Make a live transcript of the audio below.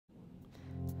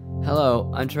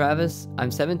Hello, I'm Travis, I'm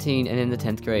 17 and in the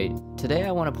 10th grade. Today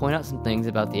I want to point out some things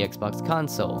about the Xbox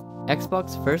console.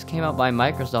 Xbox first came out by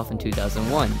Microsoft in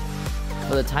 2001.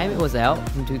 For the time it was out,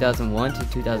 from 2001 to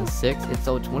 2006, it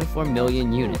sold 24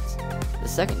 million units. The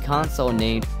second console,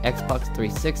 named Xbox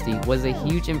 360, was a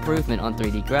huge improvement on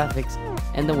 3D graphics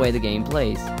and the way the game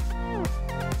plays.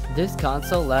 This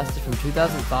console lasted from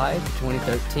 2005 to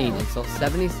 2013 and sold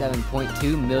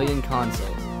 77.2 million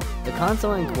consoles. The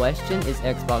console in question is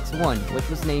Xbox One, which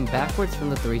was named backwards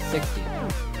from the 360.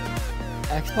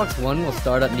 Xbox One will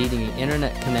start up needing an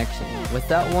internet connection.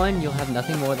 Without one, you'll have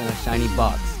nothing more than a shiny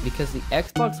box, because the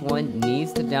Xbox One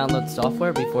needs to download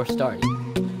software before starting.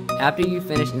 After you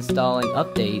finish installing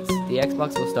updates, the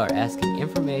Xbox will start asking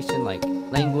information like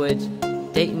language,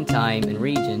 date and time, and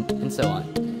region, and so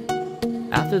on.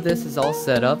 After this is all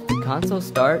set up, the console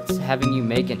starts having you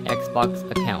make an Xbox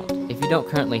account. If you don't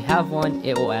currently have one,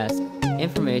 it will ask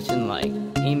information like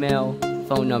email,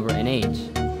 phone number, and age.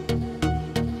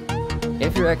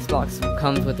 If your Xbox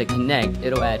comes with a Kinect,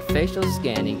 it'll add facial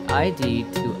scanning ID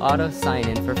to auto sign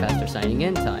in for faster signing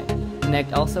in time.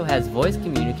 Kinect also has voice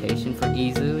communication for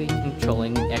easily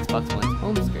controlling Xbox One's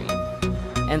home screen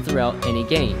and throughout any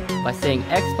game. By saying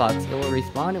Xbox, it will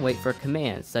respond and wait for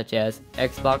commands such as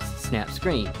Xbox Snap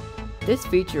Screen. This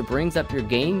feature brings up your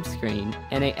game screen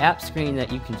and an app screen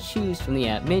that you can choose from the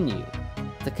app menu.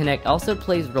 The Kinect also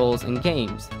plays roles in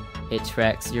games. It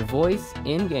tracks your voice,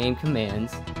 in-game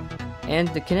commands, and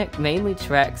the Kinect mainly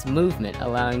tracks movement,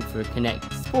 allowing for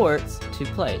Kinect Sports to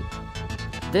play.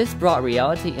 This brought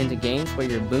reality into games where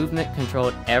your movement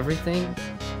controlled everything.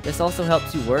 This also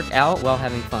helps you work out while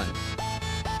having fun.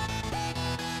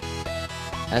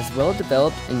 As well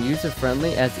developed and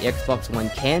user-friendly as the Xbox One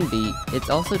can be, it's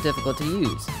also difficult to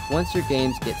use. Once your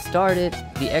games get started,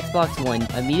 the Xbox One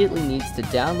immediately needs to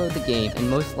download the game and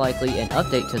most likely an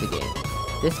update to the game.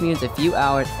 This means a few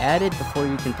hours added before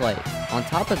you can play. On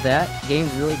top of that,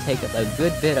 games really take up a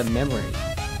good bit of memory.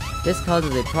 This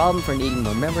causes a problem for needing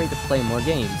more memory to play more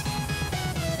games.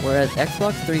 Whereas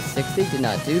Xbox 360 did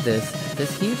not do this,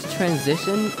 this huge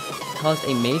transition caused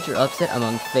a major upset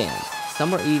among fans.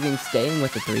 Some were even staying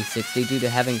with the 360 due to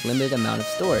having limited amount of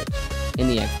storage in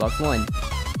the Xbox One.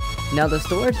 Now the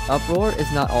storage uproar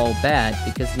is not all bad,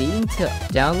 because needing to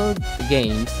download the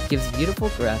games gives beautiful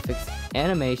graphics,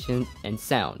 animations, and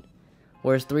sound.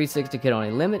 Whereas 360 can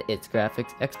only limit its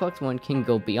graphics, Xbox One can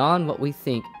go beyond what we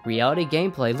think reality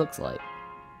gameplay looks like.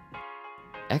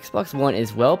 Xbox One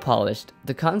is well polished,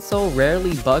 the console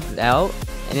rarely bugs out,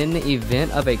 and in the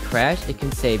event of a crash it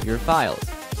can save your files.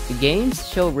 The games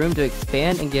show room to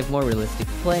expand and give more realistic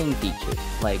playing features,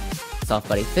 like soft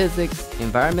body physics,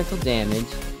 environmental damage,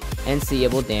 and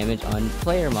seeable damage on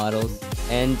player models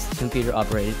and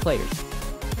computer-operated players.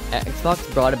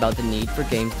 Xbox brought about the need for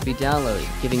games to be downloaded,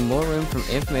 giving more room for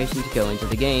information to go into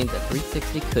the games that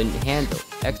 360 couldn't handle.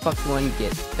 Xbox One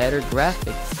gets better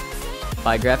graphics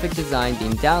by graphic design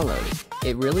being downloaded.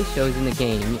 It really shows in the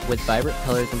game with vibrant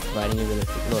colors and providing a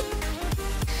realistic look.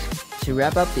 To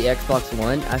wrap up the Xbox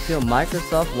One, I feel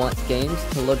Microsoft wants games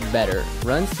to look better,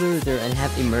 run smoother, and have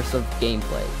immersive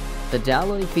gameplay. The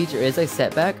downloading feature is a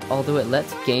setback, although it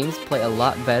lets games play a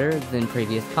lot better than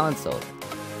previous consoles.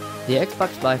 The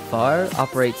Xbox by far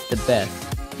operates the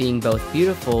best, being both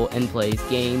beautiful and plays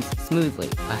games smoothly.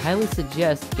 I highly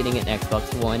suggest getting an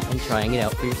Xbox One and trying it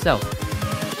out for yourself.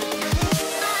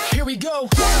 Here we go!